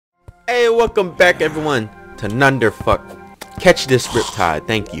Hey, welcome back everyone to Nunderfuck. Catch this riptide,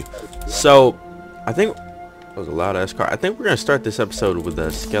 thank you. So, I think that was a loud ass car. I think we're gonna start this episode with a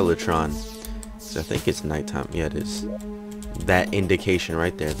Skeletron. So I think it's nighttime. Yeah, it is. That indication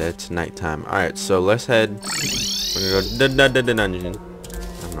right there, that's nighttime. Alright, so let's head. We're gonna go to the dungeon.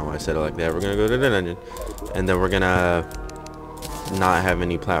 I don't know why I said it like that. We're gonna go to the dungeon. And then we're gonna not have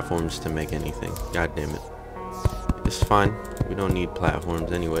any platforms to make anything. God damn it. It's fine. We don't need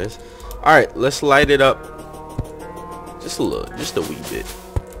platforms anyways. Alright, let's light it up. Just a little, just a wee bit.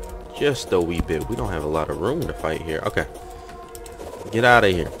 Just a wee bit. We don't have a lot of room to fight here. Okay. Get out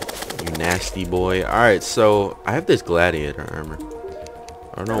of here, you nasty boy. Alright, so I have this gladiator armor.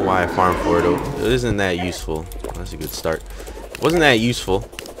 I don't know why I farmed for it. It isn't that useful. That's a good start. Wasn't that useful.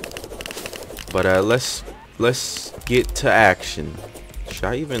 But let's get to action. Should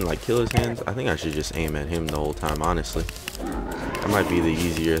I even like kill his hands? I think I should just aim at him the whole time, honestly. That might be the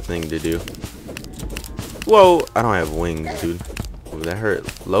easier thing to do. Whoa, I don't have wings, dude. Ooh, that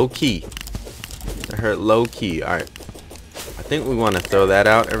hurt low key. That hurt low key. Alright. I think we want to throw that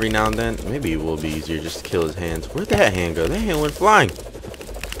out every now and then. Maybe it will be easier just to kill his hands. Where'd that hand go? That hand went flying.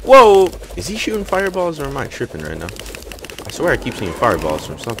 Whoa! Is he shooting fireballs or am I tripping right now? I swear I keep seeing fireballs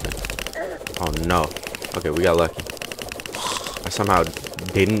from something. Oh no. Okay, we got lucky. I somehow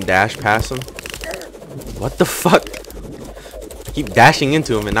didn't dash past him. What the fuck? I keep dashing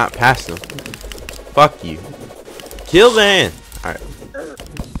into him and not past him. Fuck you. Kill the hand. Alright.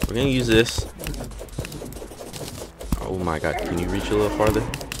 We're gonna use this. Oh my god. Can you reach a little farther?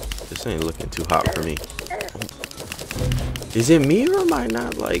 This ain't looking too hot for me. Is it me or am I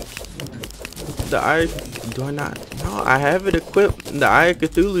not like the eye? Do I not? No, I have it equipped. The Eye of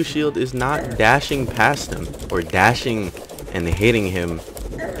Cthulhu shield is not dashing past him or dashing and hitting him,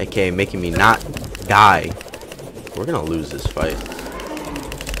 aka making me not die. We're gonna lose this fight.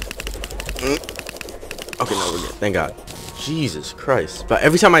 Okay, no, we're good. Thank God. Jesus Christ. But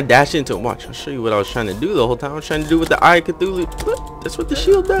every time I dash into him, watch, I'll show you what I was trying to do the whole time. I was trying to do with the Eye of Cthulhu. Look, that's what the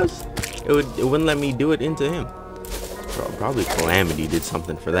shield does. It wouldn't let me do it into him. Probably Calamity did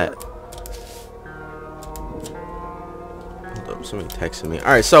something for that. Hold up, somebody texted me.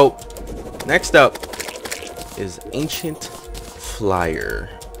 Alright, so next up is Ancient FLIER.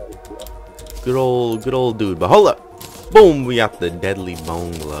 Good old dude. But hold up. Boom, we got the deadly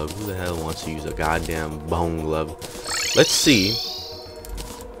bone glove. Who the hell wants to use a goddamn bone glove? Let's see.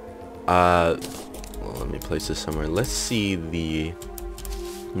 Well, let me place this somewhere. Let's see the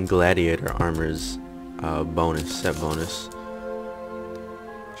gladiator armor's set bonus.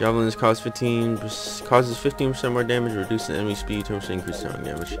 Javelins causes 15% more damage, reducing enemy speed, 10% increase throwing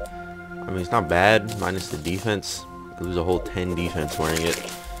damage. I mean, it's not bad, minus the defense. I lose a whole 10 defense wearing it,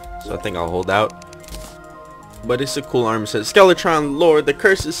 so I think I'll hold out. But it's a cool armor set. Skeletron lore: the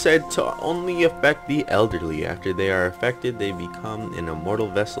curse is said to only affect the elderly. After they are affected, they become an immortal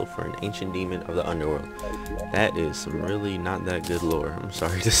vessel for an ancient demon of the underworld. That is some really not that good lore, I'm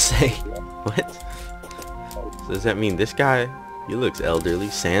sorry to say. What? So does that mean this guy, he looks elderly?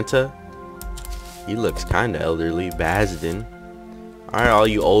 Santa, he looks kind of elderly. Bazden. Alright, all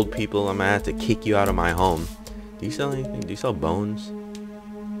you old people, I'm gonna have to kick you out of my home. Do you sell anything? Do you sell bones?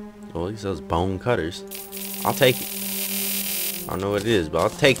 Well, he sells bone cutters. I'll take it. I don't know what it is, but I'll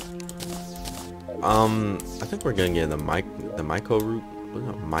take it. I think we're gonna get the myco root. What's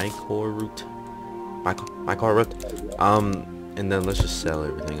that? Myco root. And then let's just sell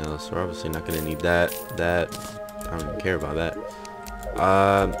everything else. We're obviously not gonna need that. I don't even care about that.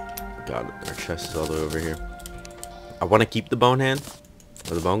 God, our chest is all the way over here. I want to keep the bone hand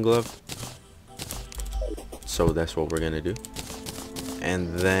or the bone glove. So that's what we're gonna do.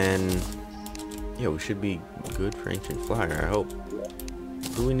 And then, yeah, we should be good for Ancient FLIER, I hope.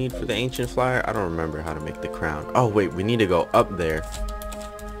 What do we need for the Ancient FLIER? I don't remember how to make the crown. Oh wait, we need to go up there.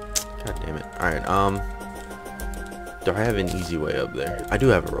 God damn it. Alright, do I have an easy way up there? I do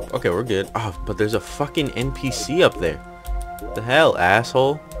have a rope. Okay, we're good. Oh, but there's a fucking NPC up there. What the hell,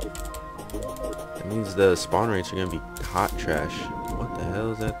 asshole? That means the spawn rates are gonna be hot trash. What the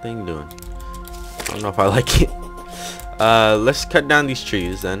hell is that thing doing? I don't know if I like it. Let's cut down these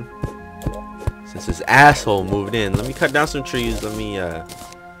trees then. Since this asshole moved in, let me cut down some trees. Let me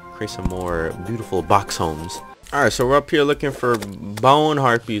create some more beautiful box homes. Alright, so we're up here looking for bone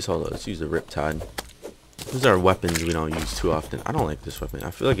harpies. Hold on, let's use the riptide. These are weapons we don't use too often. I don't like this weapon.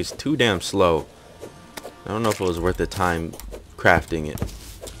 I feel like it's too damn slow. I don't know if it was worth the time crafting it.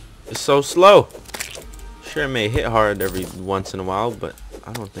 It's so slow. Sure, it may hit hard every once in a while, but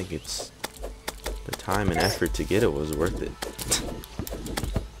I don't think it's the time and effort to get it was worth it.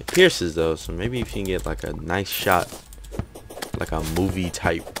 It pierces though, so maybe if you can get like a nice shot, like a movie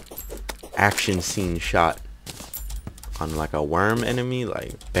type action scene shot on like a worm enemy.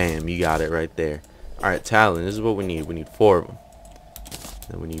 Like, bam, you got it right there. Alright, Talon, this is what we need. We need 4 of them.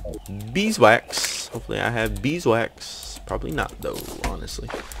 Then we need beeswax. Hopefully I have beeswax. Probably not though, honestly.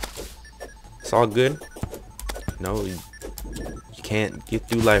 It's all good. No, you can't get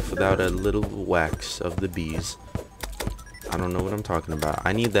through life without a little wax of the bees. I don't know what I'm talking about.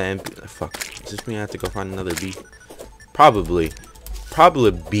 I need the MP. Fuck. Does this mean I have to go find another bee? Probably.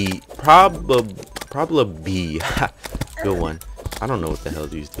 Probably bee. Probably bee. Good one. I don't know what the hell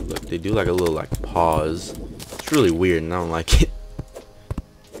these do. Look, they do like a little like pause. It's really weird and I don't like it.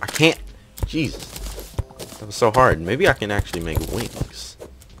 I can't. Jesus. That was so hard. Maybe I can actually make wings.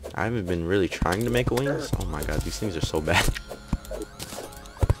 I haven't been really trying to make wings. Oh my god, these things are so bad.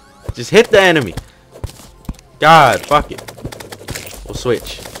 Just hit the enemy. God, fuck it. We'll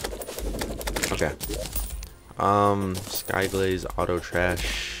switch. Okay. Sky Glaze, Auto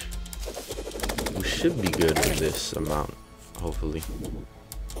Trash. We should be good with this amount, hopefully.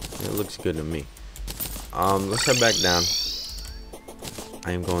 It looks good to me. Let's head back down.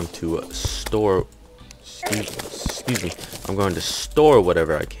 I am going to store. Excuse me. I'm going to store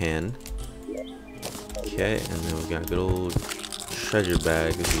whatever I can. Okay, and then we got good old treasure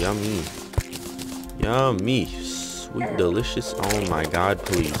bag. Yummy. Yummy. Sweet, delicious. Oh my god,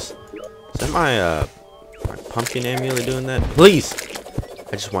 please. Is that my pumpkin amulet doing that? Please!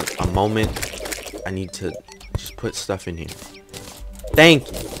 I just want a moment. I need to just put stuff in here.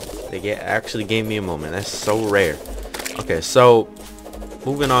 Thank you. They actually gave me a moment. That's so rare. Okay, so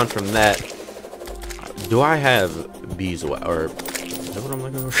moving on from that. Do I have beeswax? Or is that what I'm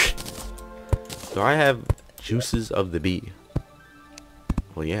looking for? Do I have juices of the bee?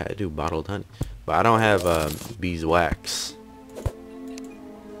 Well, yeah, I do. Bottled honey. But I don't have beeswax,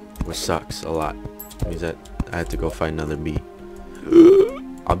 which sucks a lot. It means that I have to go find another bee.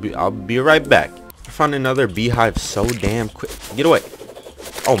 I'll be right back. I found another beehive so damn quick. Get away!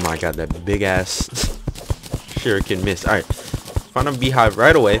 Oh my god, that big ass shuriken missed. All right, found a beehive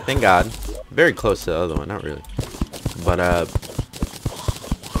right away. Thank God. Very close to the other one, not really. But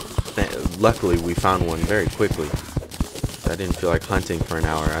luckily we found one very quickly. I didn't feel like hunting for an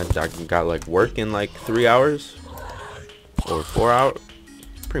hour. I got like work in like 3 hours or 4 hours,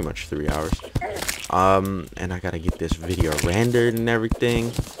 pretty much 3 hours. And I gotta get this video rendered and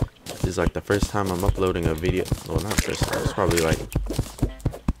everything. This is like the first time I'm uploading a video. Well, not first time. It's probably like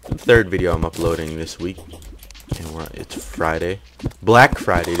the 3rd video I'm uploading this week. And it's Friday, Black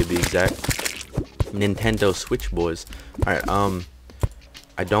Friday to be exact. Nintendo Switch boys. All right.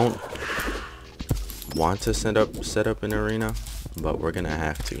 I don't want to set up an arena, but we're gonna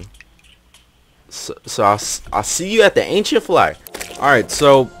have to. So I'll see you at the ancient FLIER. All right.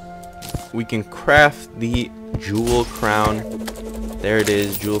 So we can craft the jewel crown. There it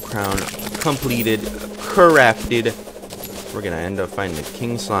is, jewel crown completed, crafted. We're gonna end up finding the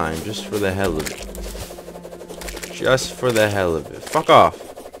king slime just for the hell of it. Just for the hell of it. Fuck off.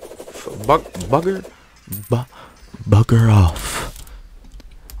 Bugger off.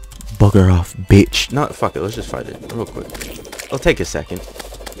 Bugger off, bitch. No, fuck it. Let's just fight it real quick. It'll take a second.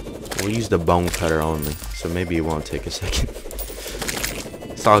 We'll use the bone cutter only, so maybe it won't take a second.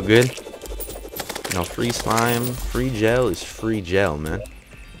 It's all good. No free slime, free gel is free gel, man.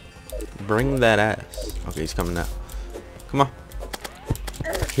 Bring that ass. Okay, he's coming out. Come on.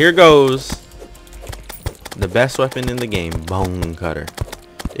 Here goes the best weapon in the game, bone cutter.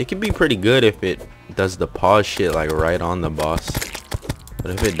 It can be pretty good if it does the pause shit like right on the boss.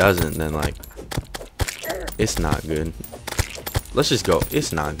 But if it doesn't, then like it's not good. Let's just go.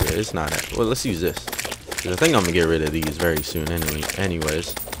 It's not good. It's not. Well, let's use this. 'Cause I think I'm gonna get rid of these very soon.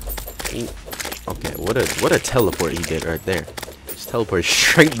 Anyways. Ooh. Okay. What a teleport he did right there. Just teleported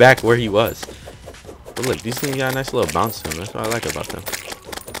straight back where he was. But look, these things got a nice little bounce to them. That's what I like about them.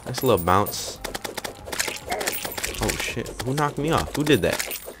 Nice little bounce. Oh shit! Who knocked me off? Who did that?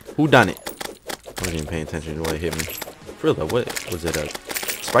 Who done it? I wasn't even paying attention to what hit me. For real though, what was it? A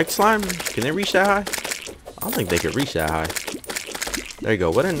spike slime? Can they reach that high? I don't think they could reach that high. There you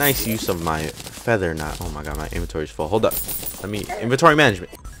go. What a nice use of my feather knot. Oh my god, my inventory's full. Hold up. Let me inventory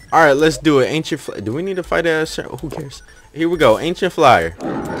management. All right, let's do it. Ancient FLIER. Do we need to fight a certain? Who cares? Here we go. Ancient FLIER.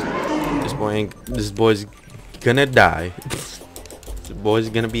 This boy's gonna die. This boy's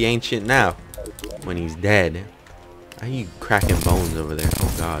gonna be ancient now when he's dead. Are you cracking bones over there?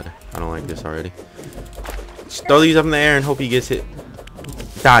 Oh god, I don't like this already. Just throw these up in the air and hope he gets hit.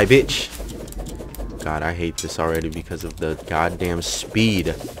 Die, bitch. God, I hate this already because of the goddamn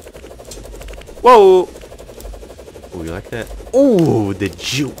speed. Whoa. Ooh, you like that? Ooh, the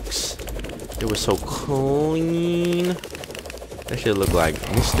jukes. They were so clean. That shit look like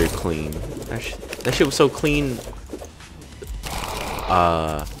Mr. Clean. That shit was so clean.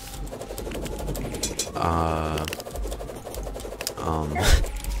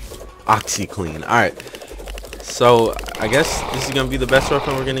 OxyClean. Alright. So, I guess this is gonna be the best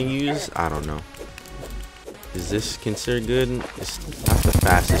weapon we're gonna use. I don't know. Is this considered good? It's not the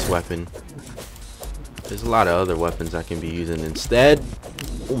fastest weapon. There's a lot of other weapons I can be using instead.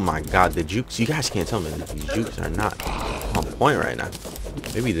 Oh my god, the jukes. You guys can't tell me that these jukes are not on point right now.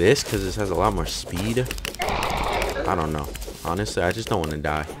 Maybe this, because this has a lot more speed. I don't know. Honestly, I just don't want to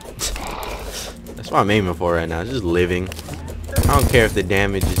die. That's what I'm aiming for right now. Just living. I don't care if the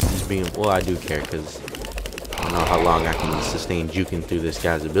damage is just being... Well, I do care, because I don't know how long I can sustain juking through this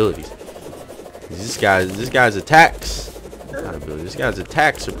guy's abilities. This guy's attacks... Not abilities. This guy's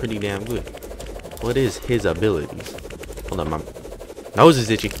attacks are pretty damn good. What is his abilities? Hold on, my nose is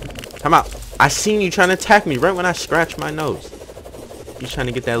itchy. Come out. I seen you trying to attack me right when I scratched my nose. You trying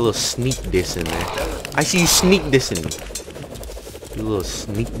to get that little sneak diss in there. I see you sneak dissing me. You little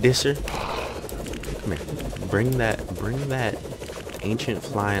sneak disser. Come here. Bring that ancient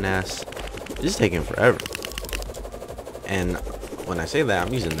flying ass. This is taking forever. And when I say that,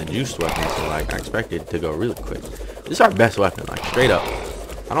 I'm using the juiced weapon, so like I expect it to go really quick. This is our best weapon, like straight up.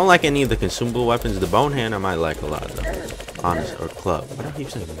 I don't like any of the consumable weapons. The bone hand I might like a lot though. Honest, or club. Why do I keep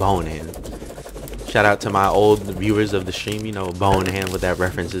saying bone hand? Shout out to my old viewers of the stream, you know, bone hand, what that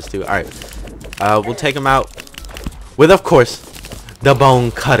references to. Alright. We'll take them out with, of course, the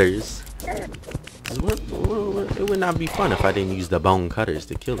bone cutters. It would not be fun if I didn't use the bone cutters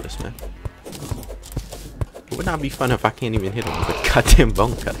to kill this, man. It would not be fun if I can't even hit him with the goddamn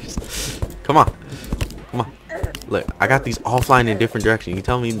bone cutters. Come on. Come on. Look, I got these all flying in different directions. You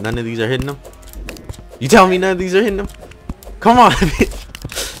tell me none of these are hitting them? You tell me none of these are hitting them? Come on,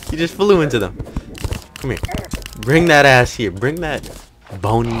 bitch. You just flew into them. Come here. Bring that ass here. Bring that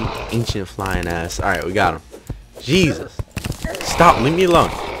bony, ancient flying ass. Alright, we got him. Jesus. Stop. Leave me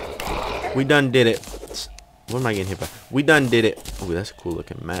alone. We done did it. What am I getting hit by? We done did it. Oh, that's a cool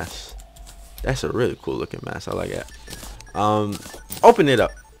looking mask. That's a really cool looking mask. I like that. Open it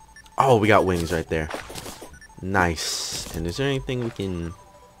up. Oh, we got wings right there. Nice. And is there anything we can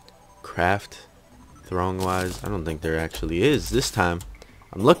craft throwing wise? I don't think there actually is this time.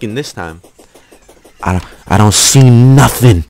 I'm looking this time. I don't see nothing.